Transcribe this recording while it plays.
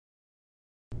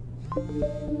Good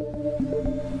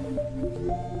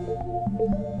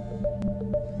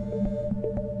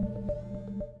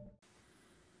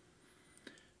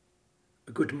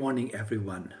morning,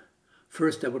 everyone.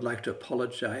 First, I would like to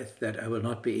apologize that I will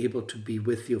not be able to be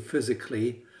with you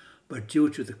physically, but due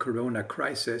to the corona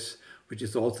crisis, which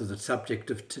is also the subject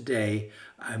of today,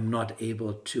 I'm not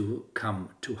able to come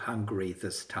to Hungary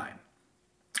this time.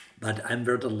 But I'm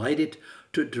very delighted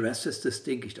to address this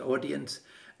distinguished audience,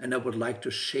 and I would like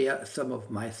to share some of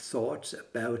my thoughts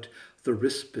about the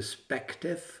risk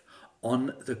perspective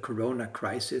on the corona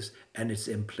crisis and its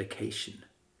implication.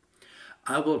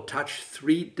 I will touch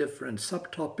three different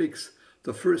subtopics.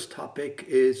 The first topic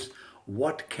is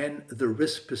what can the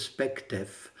risk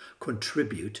perspective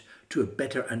contribute to a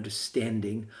better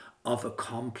understanding of a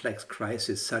complex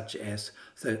crisis such as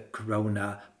the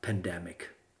corona pandemic.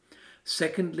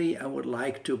 Secondly, I would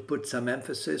like to put some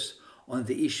emphasis on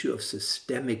the issue of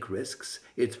systemic risks,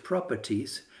 its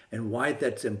properties, and why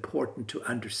that's important to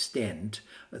understand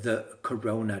the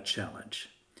corona challenge.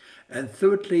 And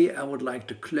thirdly, I would like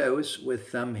to close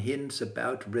with some hints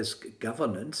about risk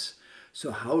governance.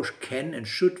 So how can and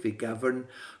should we govern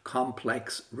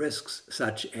complex risks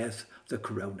such as the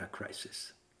corona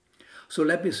crisis? So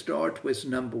let me start with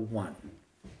number one,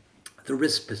 the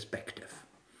risk perspective.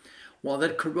 While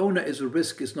that corona is a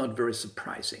risk is not very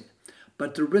surprising,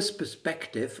 but the risk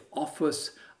perspective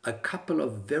offers a couple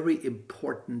of very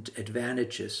important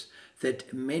advantages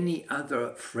that many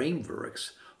other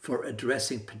frameworks for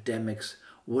addressing pandemics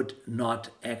would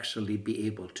not actually be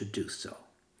able to do so.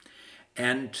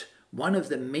 And one of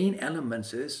the main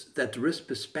elements is that the risk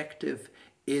perspective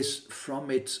is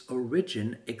from its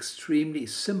origin extremely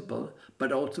simple,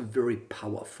 but also very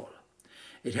powerful.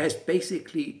 It has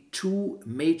basically two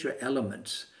major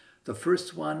elements. The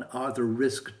first one are the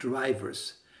risk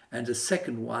drivers, and the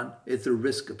second one is the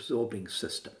risk absorbing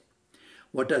system.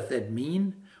 What does that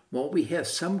mean? Well, we have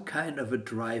some kind of a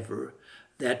driver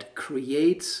that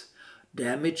creates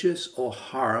damages or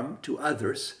harm to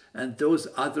others, and those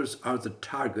others are the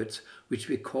targets, which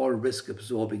we call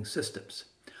risk-absorbing systems.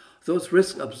 Those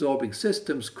risk-absorbing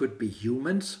systems could be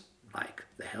humans, like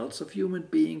the health of human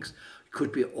beings, it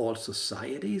could be all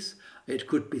societies, it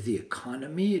could be the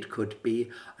economy, it could be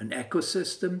an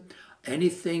ecosystem.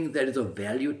 Anything that is of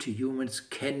value to humans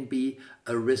can be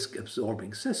a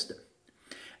risk-absorbing system.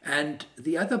 And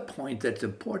the other point that's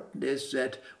important is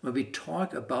that when we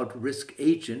talk about risk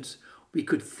agents, we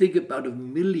could think about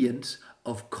millions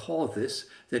of causes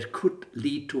that could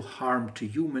lead to harm to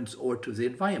humans or to the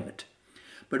environment.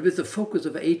 But with the focus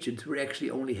of agents, we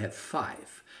actually only have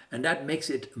 5. And that makes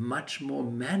it much more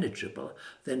manageable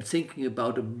than thinking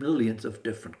about millions of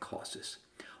different causes.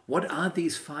 What are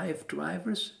these 5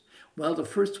 drivers? Well, the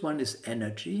first one is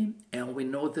energy, and we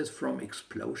know this from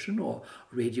explosion or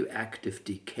radioactive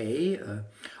decay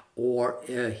or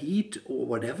heat or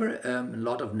whatever. A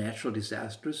lot of natural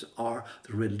disasters are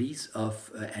the release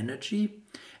of energy,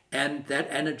 and that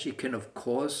energy can, of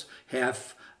course,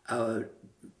 have a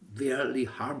very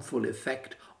harmful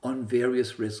effect on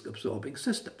various risk-absorbing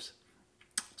systems.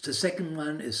 The second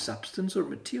one is substance or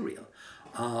material.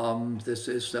 This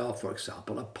is, for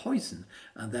example, a poison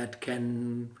that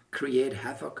can create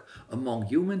havoc among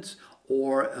humans,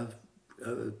 or a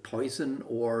poison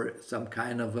or some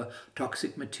kind of a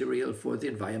toxic material for the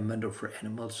environment or for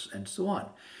animals and so on.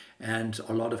 And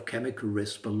a lot of chemical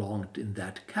risks belonged in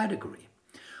that category.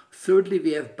 Thirdly,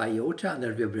 we have biota, and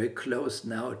that we're very close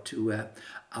now to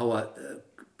our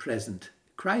present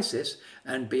crisis.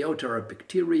 And biota are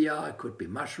bacteria, it could be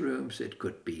mushrooms, it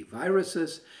could be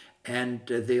viruses. And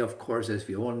they, of course, as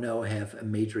we all know, have a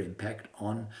major impact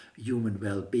on human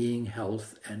well-being,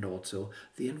 health, and also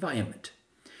the environment.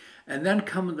 And then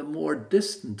come the more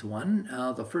distant one.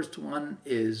 The first one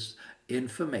is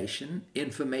information.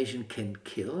 Information can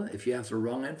kill. If you have the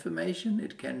wrong information,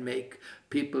 it can make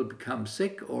people become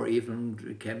sick or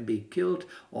even can be killed.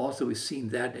 Also, we've seen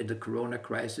that in the corona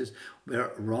crisis,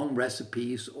 where wrong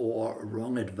recipes or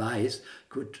wrong advice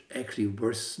could actually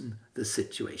worsen the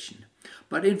situation.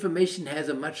 But information has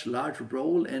a much larger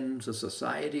role in the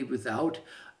society. Without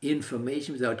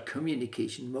information, without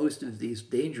communication, most of these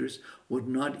dangers would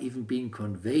not even be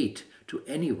conveyed to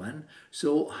anyone.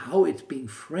 So how it's being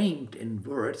framed in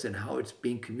words and how it's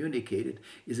being communicated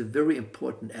is a very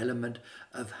important element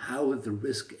of how the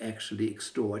risk actually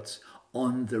extorts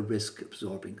on the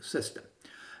risk-absorbing system.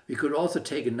 We could also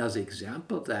take another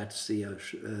example, that's the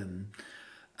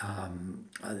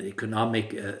the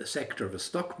economic sector of a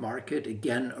stock market.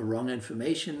 Again, wrong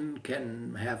information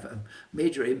can have a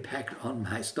major impact on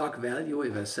my stock value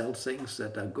if I sell things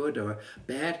that are good or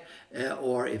bad,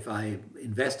 or if I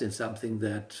invest in something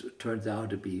that turns out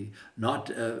to be not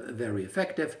very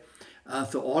effective.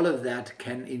 So all of that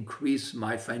can increase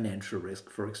my financial risk,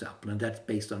 for example, and that's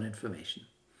based on information.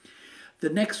 The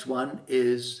next one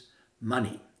is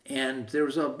money. And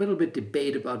there's a little bit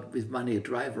debate about is money a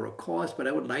driver or cause, but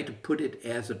I would like to put it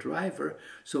as a driver.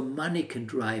 So money can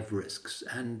drive risks,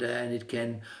 and it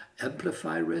can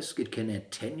amplify risk, it can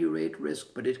attenuate risk,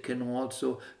 but it can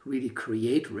also really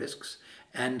create risks.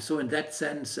 And so in that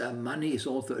sense, money is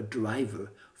also a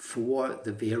driver for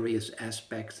the various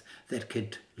aspects that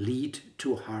could lead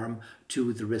to harm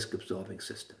to the risk-absorbing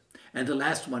system. And the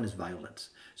last one is violence.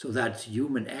 So that's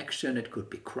human action. It could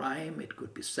be crime, it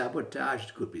could be sabotage,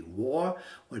 it could be war,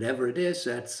 whatever it is.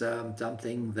 That's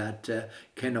something that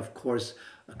can, of course,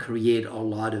 create a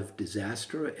lot of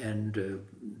disaster and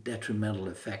detrimental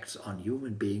effects on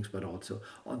human beings, but also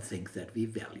on things that we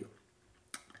value.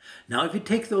 Now, if we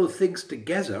take those things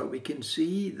together, we can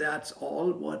see that's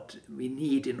all what we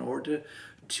need in order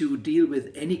to deal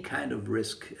with any kind of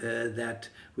risk that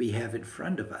we have in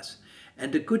front of us.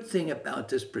 And the good thing about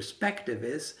this perspective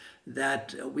is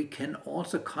that we can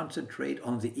also concentrate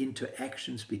on the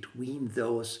interactions between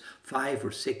those 5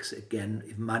 or 6. Again,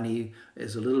 if money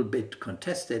is a little bit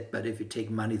contested, but if you take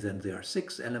money, then there are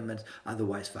 6 elements,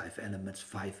 otherwise 5 elements,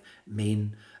 5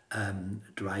 main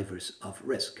drivers of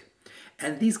risk.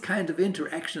 And these kinds of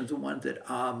interactions are the ones that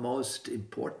are most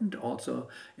important, also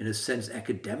in a sense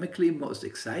academically most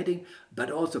exciting,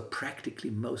 but also practically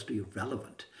mostly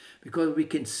relevant. Because we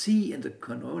can see in the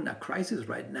corona crisis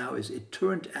right now is it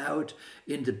turned out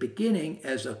in the beginning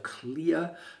as a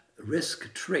clear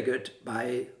risk triggered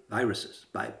by viruses,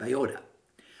 by biota.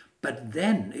 But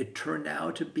then it turned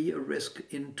out to be a risk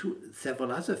into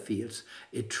several other fields.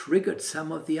 It triggered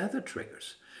some of the other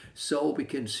triggers. So we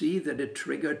can see that it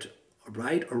triggered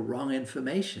right or wrong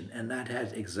information, and that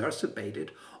has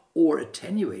exacerbated or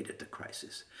attenuated the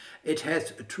crisis. It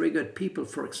has triggered people,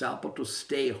 for example, to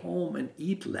stay home and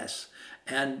eat less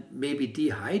and maybe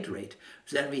dehydrate.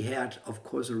 Then we had, of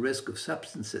course, a risk of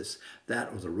substances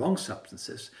that, or the wrong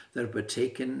substances that were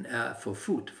taken for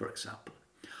food, for example.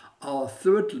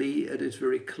 Thirdly, it is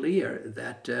very clear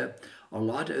that a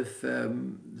lot of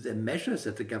the measures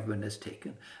that the government has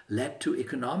taken led to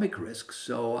economic risks.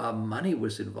 So money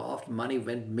was involved. Money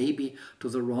went maybe to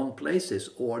the wrong places,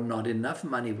 or not enough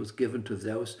money was given to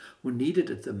those who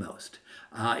needed it the most.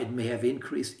 It may have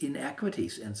increased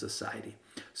inequities in society.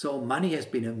 So money has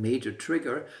been a major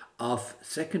trigger of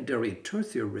secondary and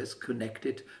tertiary risk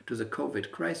connected to the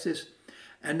COVID crisis.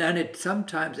 And then it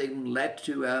sometimes even led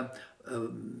to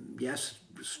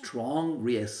strong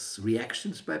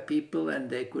reactions by people, and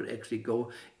they could actually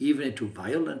go even into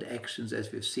violent actions,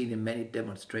 as we've seen in many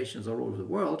demonstrations all over the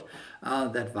world,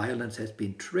 that violence has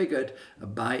been triggered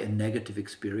by a negative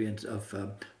experience of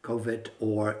COVID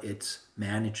or its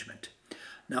management.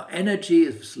 Now, energy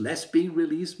is less being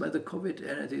released by the COVID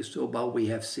energy, so but we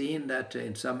have seen that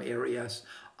in some areas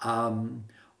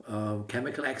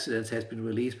chemical accidents has been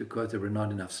released because there were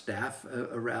not enough staff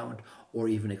around, or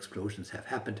even explosions have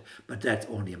happened, but that's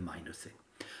only a minor thing.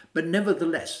 But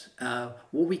nevertheless,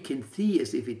 what we can see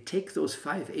is if we take those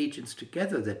 5 agents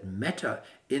together that matter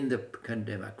in the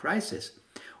pandemic crisis,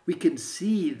 we can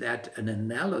see that an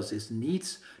analysis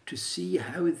needs to see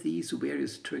how these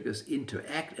various triggers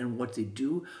interact and what they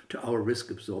do to our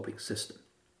risk-absorbing system.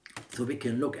 So we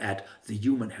can look at the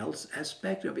human health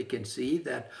aspect, and we can see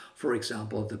that, for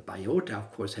example, the biota,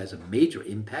 of course, has a major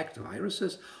impact,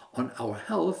 viruses, on our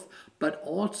health, but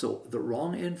also the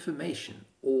wrong information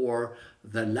or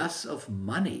the loss of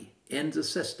money in the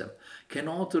system can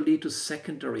also lead to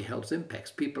secondary health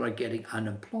impacts. People are getting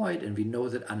unemployed, and we know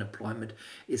that unemployment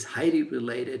is highly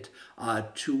related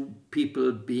to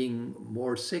people being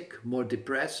more sick, more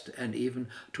depressed, and even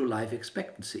to life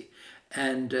expectancy.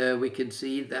 And we can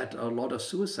see that a lot of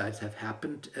suicides have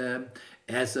happened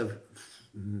as of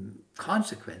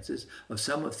consequences of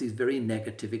some of these very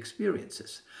negative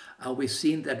experiences. We've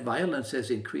seen that violence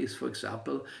has increased, for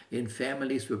example, in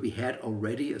families where we had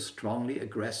already a strongly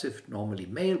aggressive, normally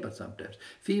male, but sometimes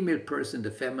female person in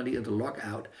the family, and the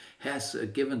lockout has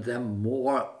given them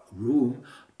more room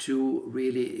to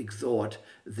really exert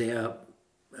their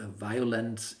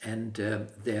violence and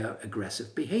their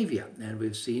aggressive behavior. And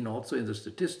we've seen also in the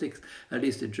statistics, at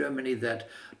least in Germany, that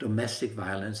domestic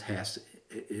violence has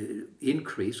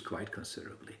increased quite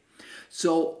considerably.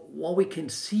 So what we can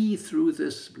see through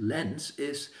this lens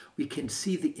is we can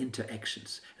see the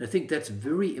interactions. And I think that's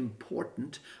very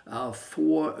important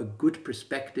for a good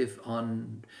perspective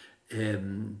on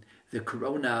the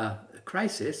corona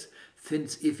crisis,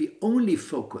 since if we only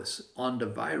focus on the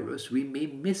virus, we may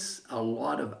miss a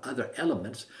lot of other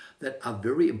elements that are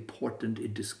very important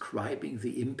in describing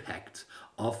the impacts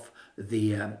of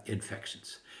the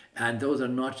infections. And those are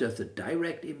not just the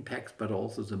direct impacts, but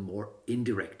also the more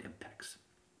indirect impacts.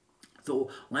 So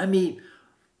let me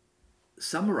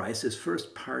summarize this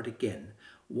first part again.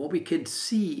 What we can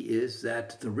see is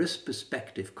that the risk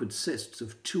perspective consists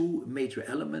of two major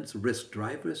elements: risk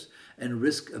drivers and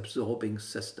risk absorbing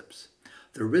systems.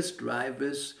 The risk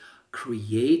drivers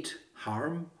create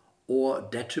harm or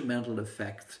detrimental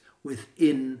effects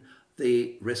within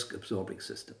the risk absorbing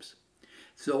systems.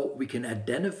 So we can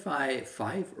identify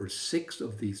 5 or 6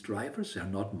 of these drivers. There are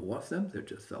not more of them, they're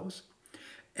just those.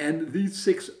 And these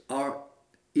 6 are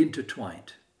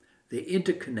intertwined. They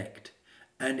interconnect.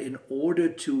 And in order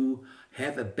to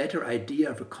have a better idea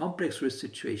of a complex risk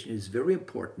situation, it is very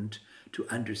important to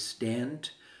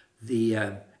understand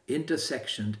the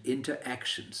interactions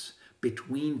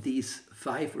between these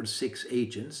 5 or 6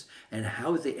 agents and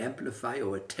how they amplify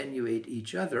or attenuate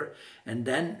each other. And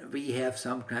then we have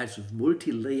some kinds of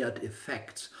multi-layered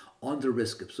effects on the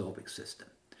risk-absorbing system.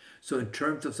 So in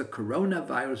terms of the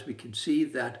coronavirus, we can see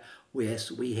that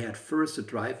we had first a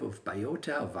drive of biota,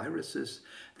 of viruses,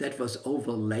 that was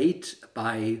overlaid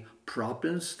by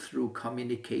problems through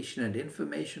communication and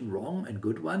information, wrong and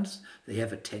good ones. They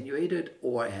have attenuated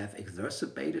or have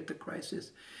exacerbated the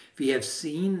crisis. We have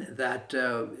seen that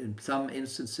in some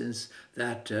instances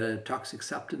that toxic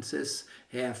substances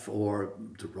have, or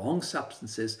the wrong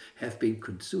substances have been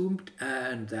consumed,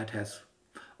 and that has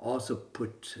also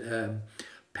put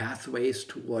pathways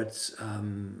towards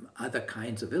other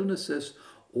kinds of illnesses,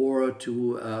 or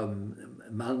to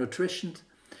malnutrition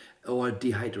or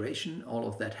dehydration. All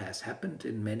of that has happened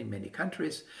in many, many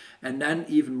countries. And then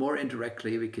even more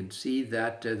indirectly, we can see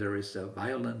that there is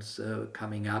violence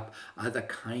coming up, other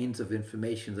kinds of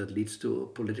information that leads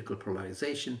to political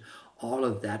polarization. All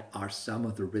of that are some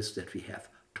of the risks that we have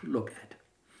to look at.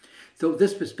 So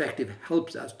this perspective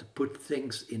helps us to put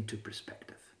things into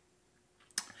perspective.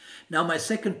 Now, my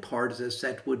second part, as I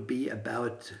said, would be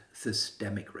about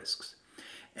systemic risks.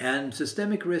 And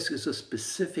systemic risk is a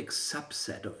specific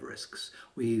subset of risks.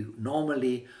 We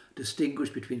normally distinguish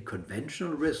between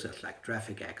conventional risks, like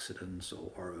traffic accidents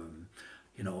or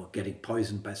getting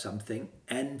poisoned by something,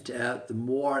 and the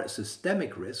more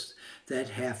systemic risks that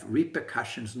have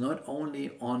repercussions not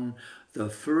only on the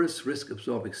first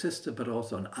risk-absorbing system, but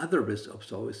also on other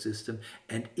risk-absorbing systems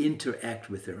and interact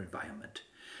with their environment.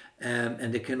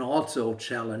 And they can also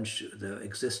challenge the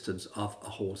existence of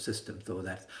a whole system. So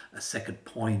that's a second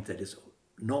point that is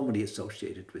normally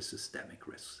associated with systemic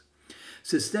risks.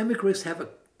 Systemic risks have a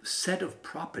set of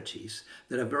properties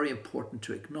that are very important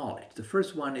to acknowledge. The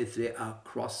first one is they are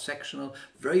cross-sectional,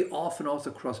 very often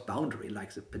also cross-boundary,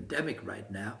 like the pandemic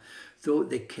right now. So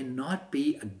they cannot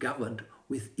be governed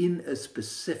within a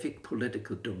specific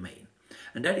political domain.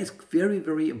 And that is very,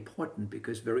 very important,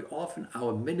 because very often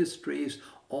our ministries,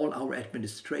 all our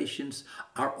administrations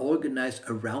are organized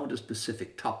around a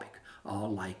specific topic,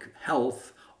 like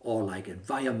health, or like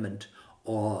environment,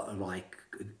 or like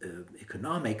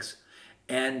economics.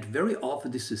 And very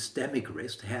often the systemic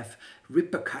risks have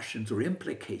repercussions or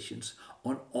implications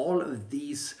on all of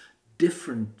these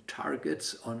different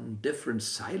targets, on different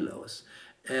silos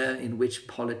in which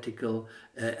political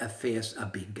affairs are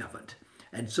being governed.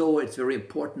 And so it's very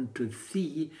important to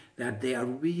see that they are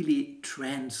really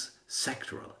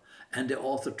trans-sectoral, and they're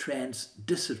also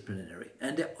trans-disciplinary,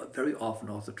 and they're very often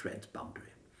also trans-boundary.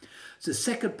 The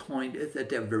second point is that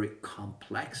they're very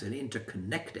complex and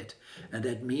interconnected, and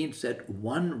that means that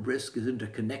one risk is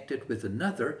interconnected with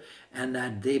another, and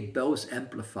that they both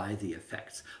amplify the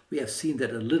effects. We have seen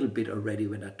that a little bit already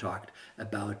when I talked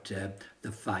about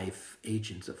the 5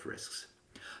 agents of risks.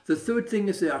 The third thing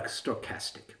is they are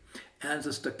stochastic. And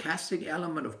the stochastic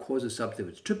element, of course, is something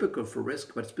that's typical for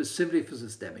risk, but specifically for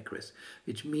systemic risk,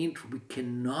 which means we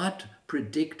cannot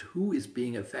predict who is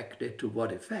being affected to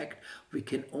what effect. We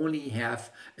can only have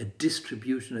a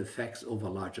distribution of effects over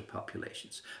larger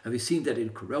populations. And we've seen that in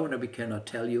corona, we cannot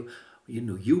tell you,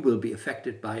 you will be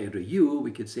affected by it, or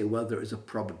we can say, well, there is a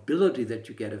probability that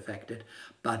you get affected,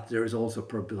 but there is also a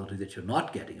probability that you're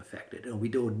not getting affected. And we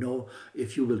don't know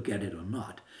if you will get it or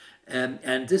not.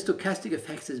 And this stochastic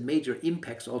effect has major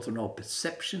impacts also on our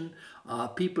perception.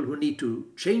 People who need to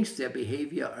change their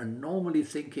behavior are normally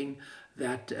thinking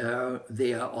that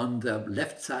they are on the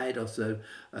left side of the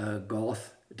Gauss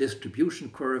distribution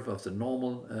curve, of the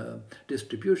normal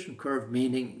distribution curve,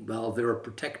 meaning, well, they're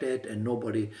protected and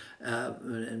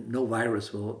no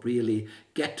virus will really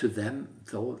get to them,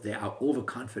 though they are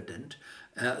overconfident.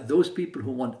 Those people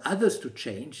who want others to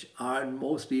change are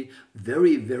mostly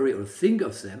or think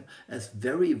of them as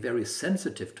very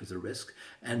sensitive to the risk,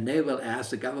 and they will ask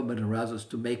the government and others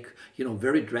to make,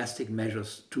 very drastic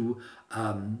measures to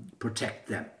protect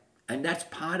them. And that's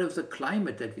part of the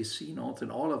climate that we've seen also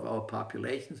in all of our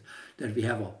populations, that we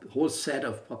have a whole set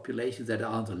of populations that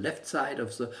are on the left side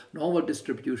of the normal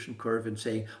distribution curve and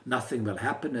saying nothing will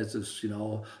happen, as is,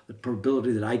 the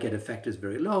probability that I get affected is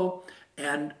very low.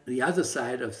 And the other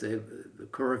side of the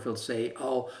curve will say,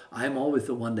 oh, I'm always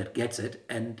the one that gets it,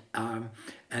 and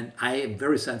I am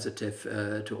very sensitive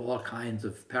to all kinds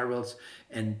of perils,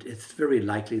 and it's very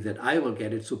likely that I will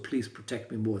get it, so please protect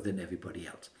me more than everybody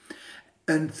else.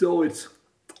 And so it's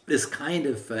this kind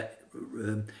of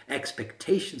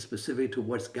expectation specific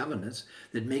towards governance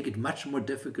that make it much more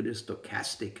difficult in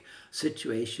stochastic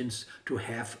situations to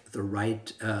have the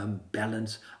right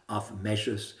balance of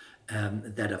measures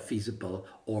that are feasible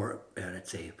or,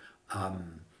 let's say,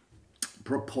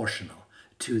 proportional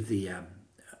to the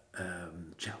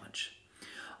challenge.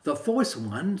 The fourth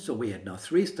one, so we had now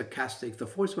 3 stochastic. The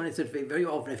fourth one is that we very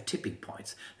often have tipping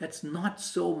points. That's not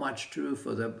so much true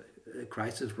for the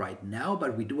crisis right now,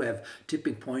 but we do have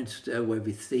tipping points where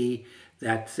we see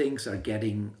that things are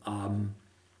getting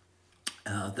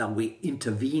that we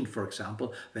intervene, for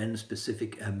example, when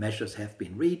specific measures have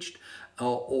been reached,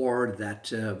 or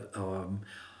that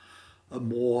a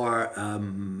more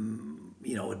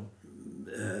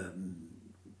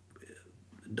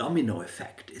domino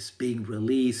effect is being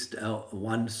released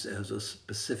once a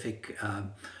specific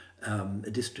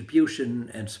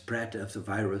distribution and spread of the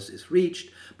virus is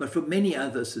reached. But for many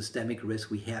other systemic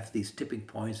risks, we have these tipping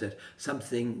points that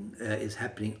something is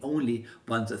happening only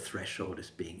once a threshold is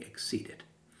being exceeded.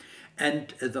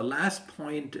 And the last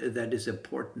point that is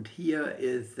important here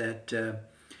is that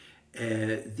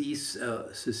these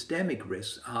systemic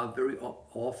risks are very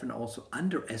often also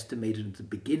underestimated in the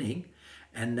beginning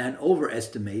and then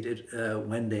overestimated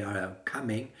when they are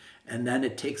coming. And then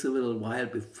it takes a little while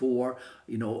before,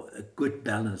 a good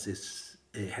balance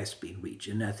has been reached.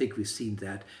 And I think we've seen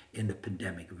that in the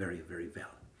pandemic very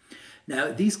well.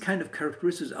 Now, these kind of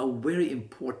characteristics are very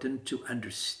important to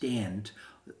understand.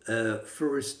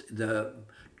 First, the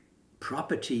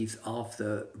properties of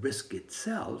the risk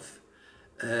itself,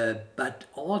 but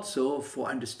also for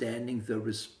understanding the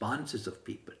responses of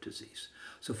people to disease.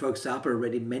 So, for example, I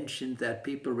already mentioned that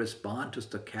people respond to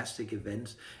stochastic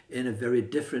events in a very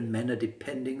different manner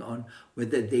depending on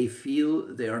whether they feel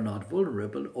they are not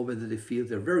vulnerable or whether they feel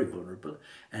they're very vulnerable.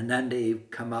 And then they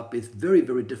come up with very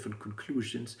different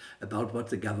conclusions about what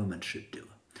the government should do.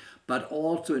 But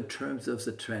also in terms of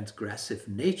the transgressive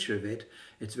nature of it,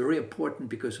 it's very important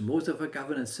because most of our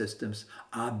governance systems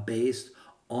are based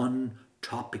on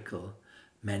topical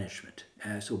management.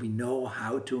 So we know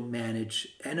how to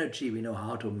manage energy, we know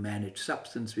how to manage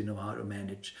substance, we know how to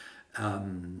manage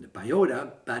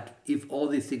biota, but if all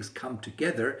these things come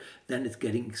together, then it's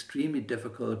getting extremely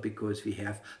difficult because we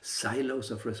have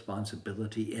silos of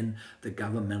responsibility in the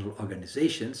governmental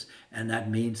organizations, and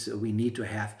that means we need to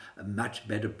have a much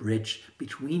better bridge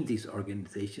between these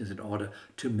organizations in order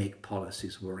to make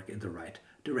policies work in the right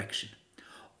direction.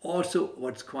 Also,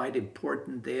 what's quite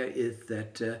important there is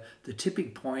that the tipping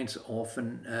points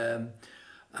often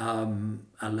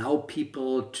allow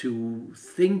people to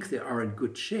think they are in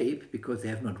good shape because they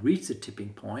have not reached the tipping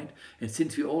point. And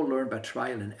since we all learn by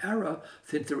trial and error,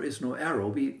 since there is no error,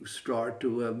 we start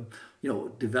to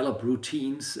develop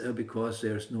routines because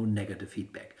there's no negative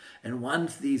feedback. And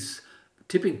once these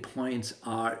tipping points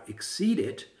are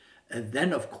exceeded, and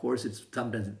then, of course, it's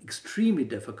sometimes extremely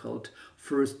difficult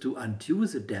first to undo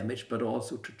the damage, but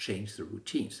also to change the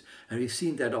routines. And we've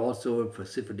seen that also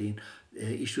specifically in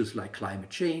issues like climate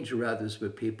change or others where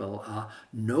people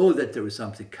know that there is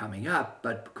something coming up,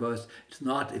 but because it's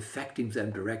not affecting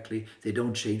them directly, they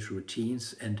don't change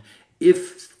routines. And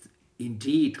if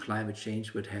indeed climate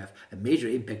change would have a major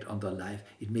impact on their life,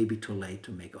 it may be too late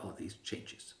to make all these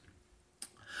changes.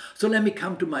 So let me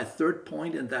come to my third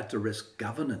point, and that's the risk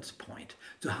governance point.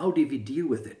 So how do we deal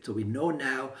with it? So we know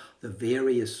now the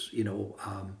various,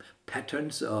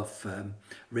 patterns of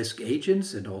risk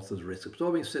agents and also the risk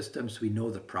absorbing systems. We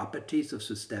know the properties of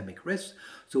systemic risk.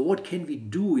 So what can we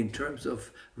do in terms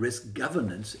of risk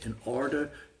governance in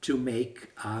order to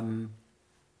make,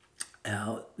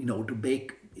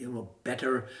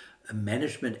 better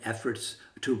management efforts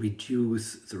to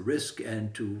reduce the risk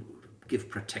and to give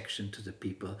protection to the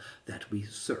people that we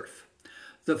serve?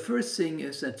 The first thing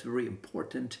is that's very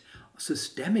important.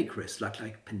 Systemic risks,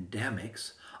 like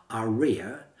pandemics, are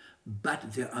rare,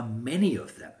 but there are many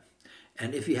of them.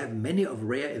 And if you have many of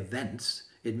rare events,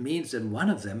 it means that one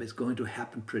of them is going to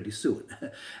happen pretty soon.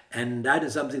 And that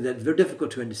is something that's very difficult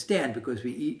to understand because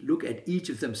we look at each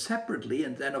of them separately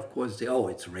and then, of course, say, oh,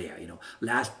 it's rare. You know,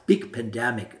 last big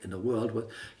pandemic in the world was,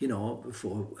 you know,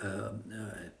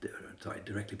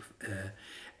 directly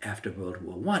after World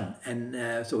War I.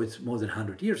 And so it's more than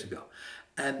 100 years ago.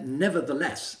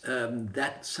 Nevertheless,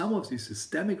 that some of these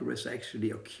systemic risks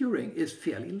actually occurring is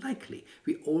fairly likely.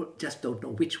 We all just don't know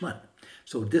which one.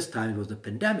 So this time it was a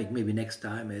pandemic. Maybe next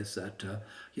time is that,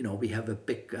 you know, we have a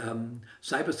big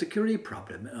cybersecurity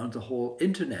problem and the whole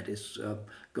internet is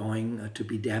going to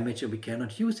be damaged and we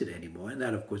cannot use it anymore. And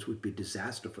that, of course, would be a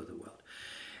disaster for the world.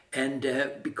 And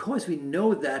because we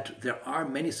know that there are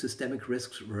many systemic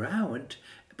risks around,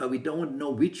 but we don't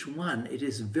know which one, it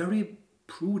is very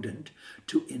prudent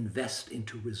to invest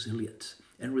into resilience.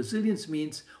 And resilience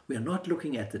means we are not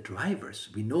looking at the drivers.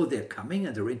 We know they're coming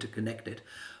and they're interconnected.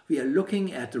 We are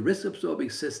looking at the risk-absorbing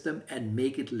system and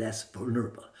make it less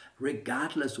vulnerable,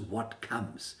 regardless of what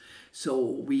comes. So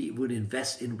we would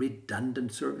invest in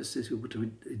redundant services. We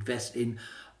would invest in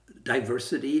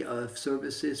diversity of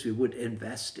services. We would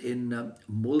invest in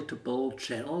multiple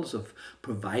channels of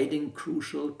providing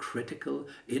crucial, critical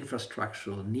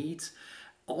infrastructural needs.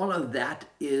 All of that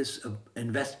is an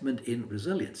investment in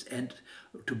resilience. And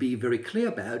to be very clear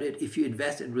about it, if you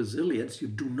invest in resilience, you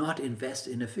do not invest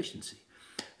in efficiency.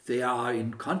 They are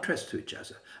in contrast to each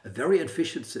other. A very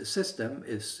efficient system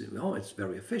is, you know, it's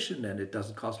very efficient and it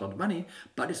doesn't cost a lot of money,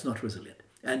 but it's not resilient.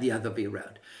 And the other way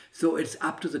around. So it's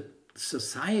up to the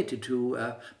society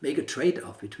to make a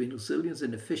trade-off between resilience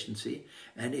and efficiency.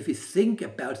 And if you think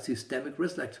about systemic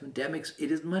risks like pandemics,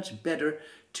 it is much better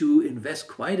to invest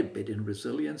quite a bit in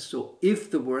resilience. So if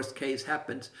the worst case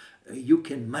happens, you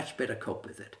can much better cope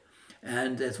with it.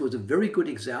 And this was a very good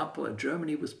example.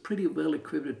 Germany was pretty well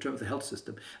equipped in terms of the health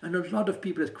system. And a lot of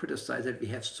people have criticized that we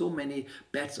have so many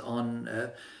beds on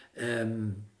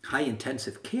high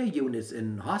intensive care units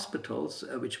in hospitals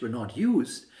which were not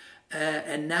used.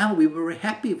 And now we were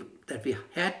happy that we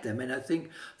had them. And I think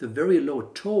the very low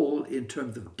toll in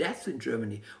terms of deaths in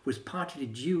Germany was partly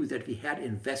due that we had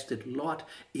invested a lot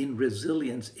in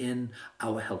resilience in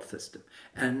our health system.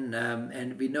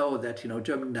 And we know that, you know,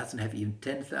 Germany doesn't have even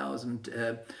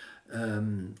 10,000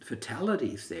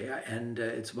 fatalities there, and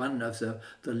it's one of the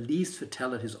least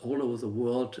fatalities all over the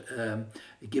world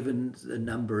given the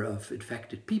number of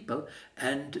infected people.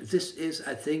 And this is,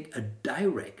 I think, a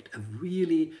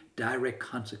really direct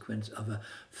consequence of a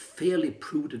fairly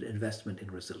prudent investment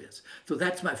in resilience. So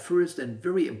that's my first and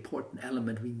very important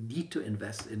element. We need to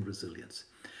invest in resilience.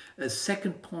 A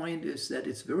second point is that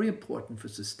it's very important for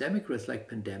systemic risks like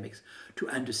pandemics to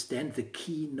understand the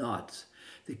key nods.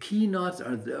 The key nods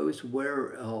are those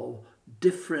where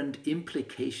different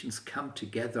implications come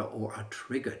together or are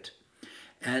triggered.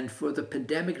 And for the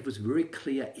pandemic, it was very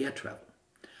clear: air travel.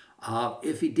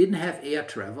 If we didn't have air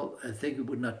travel, I think we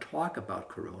would not talk about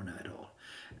corona at all.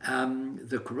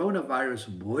 The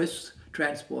coronavirus was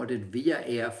transported via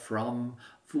air from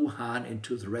Wuhan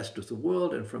into the rest of the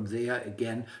world, and from there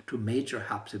again to major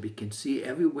hubs. And we can see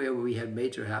everywhere where we have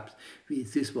major hubs,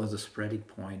 this was a spreading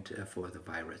point for the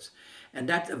virus. And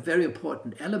that's a very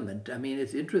important element. I mean,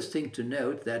 it's interesting to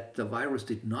note that the virus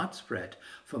did not spread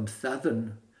from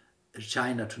southern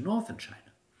China to northern China.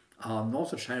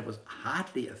 Northern China was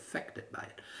hardly affected by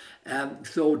it.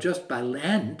 So just by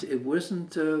land, it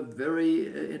wasn't very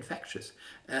infectious.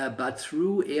 But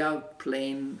through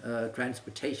airplane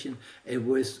transportation, it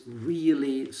was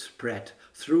really spread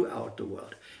throughout the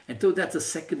world. And so that's a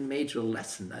second major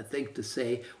lesson, I think, to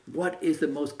say what is the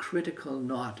most critical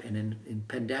knot. And in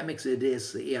pandemics, it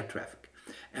is the air traffic.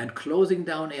 And closing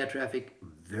down air traffic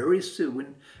very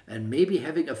soon, and maybe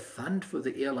having a fund for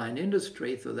the airline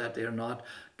industry so that they're not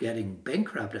getting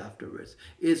bankrupt afterwards,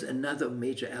 is another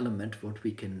major element what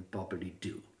we can probably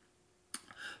do.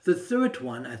 The third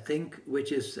one, I think,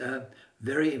 which is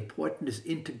very important, is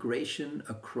integration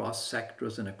across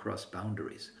sectors and across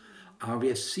boundaries. We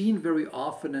have seen very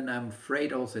often, and I'm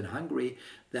afraid also in Hungary,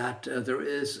 that there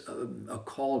is a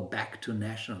call back to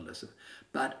nationalism.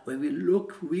 But when we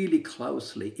look really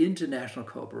closely, international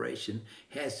cooperation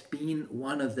has been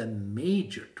one of the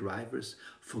major drivers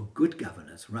for good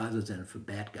governance rather than for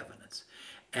bad governance.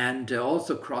 And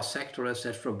also cross-sector, as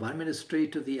said, from one ministry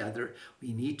to the other,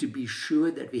 we need to be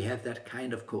sure that we have that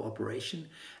kind of cooperation,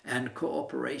 and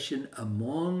cooperation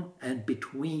among and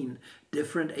between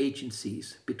different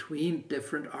agencies, between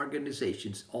different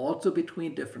organizations, also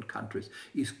between different countries,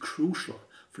 is crucial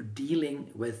for dealing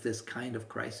with this kind of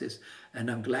crisis.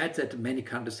 And I'm glad that many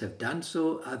countries have done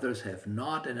so, others have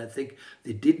not. And I think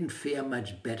they didn't fare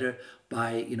much better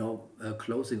by,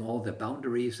 closing all their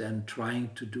boundaries and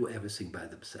trying to do everything by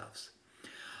themselves.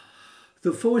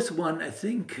 The fourth one, I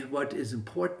think what is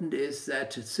important is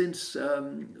that since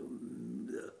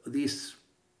these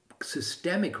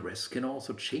systemic risks can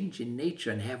also change in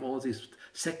nature and have all these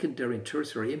secondary and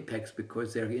tertiary impacts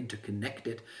because they're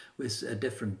interconnected with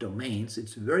different domains,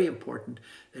 it's very important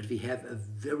that we have a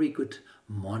very good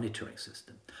monitoring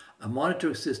system. A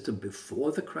monitoring system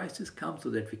before the crisis comes so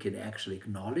that we can actually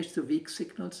acknowledge the weak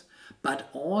signals, but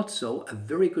also a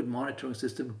very good monitoring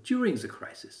system during the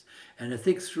crisis. And I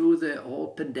think through the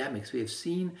whole pandemics, we have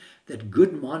seen that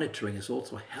good monitoring has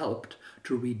also helped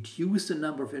to reduce the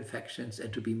number of infections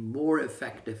and to be more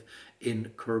effective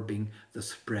in curbing the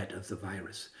spread of the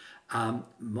virus.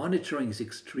 Monitoring is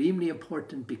extremely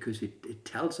important because it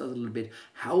tells us a little bit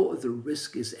how the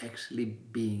risk is actually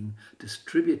being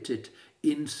distributed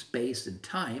in space and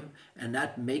time, and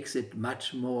that makes it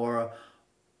much more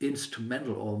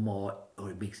instrumental or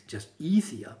it makes it just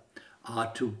easier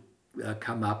to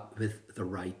come up with the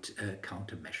right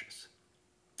countermeasures.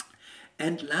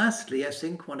 And lastly, I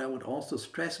think what I would also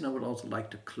stress, and I would also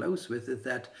like to close with, is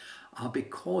that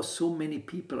because so many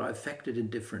people are affected in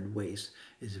different ways,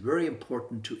 it's very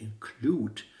important to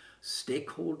include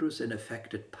stakeholders and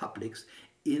affected publics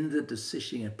in the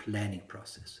decision and planning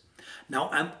process. Now,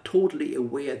 I'm totally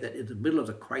aware that in the middle of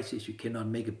the crisis, you cannot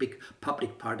make a big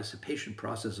public participation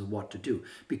process of what to do,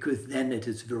 because then it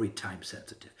is very time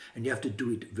sensitive and you have to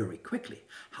do it very quickly.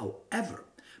 However,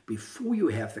 before you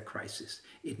have the crisis,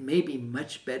 it may be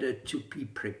much better to be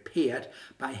prepared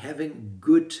by having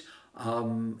good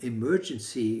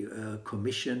emergency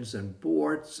commissions and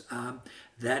boards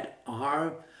that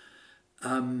are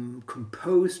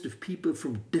composed of people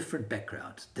from different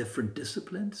backgrounds, different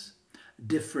disciplines,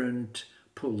 different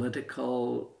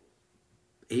political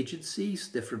agencies,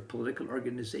 different political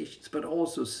organizations, but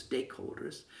also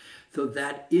stakeholders, so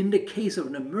that in the case of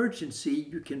an emergency,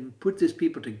 you can put these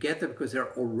people together because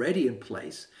they're already in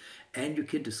place and you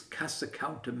can discuss the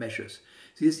countermeasures.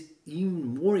 This is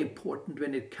even more important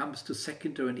when it comes to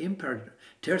secondary and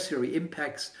tertiary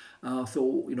impacts.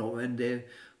 When the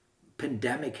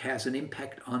pandemic has an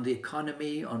impact on the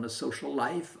economy, on the social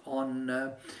life,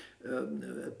 on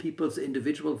people's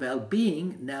individual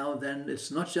well-being, now then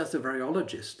it's not just the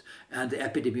virologist and the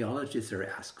epidemiologists are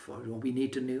asked for. We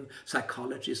need to know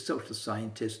psychologists, social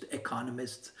scientists,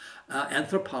 economists,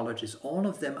 anthropologists. All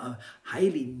of them are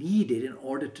highly needed in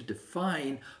order to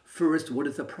define first what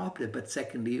is the problem, but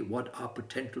secondly what are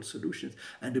potential solutions,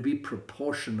 and to be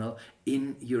proportional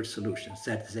in your solutions.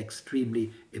 That is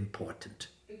extremely important.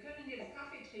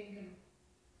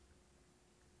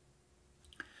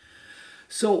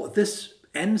 So this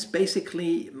ends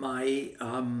basically my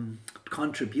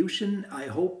contribution. I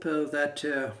hope that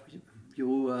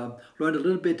you learned a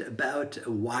little bit about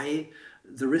why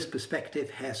the risk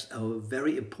perspective has a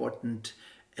very important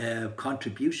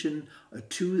contribution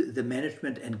to the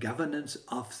management and governance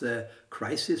of the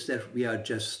crisis that we are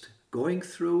just going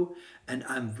through. And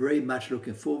I'm very much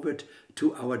looking forward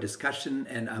to our discussion,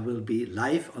 and I will be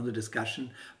live on the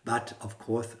discussion, but of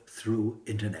course through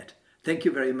internet. Thank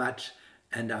you very much.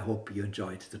 And I hope you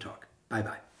enjoyed the talk.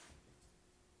 Bye-bye.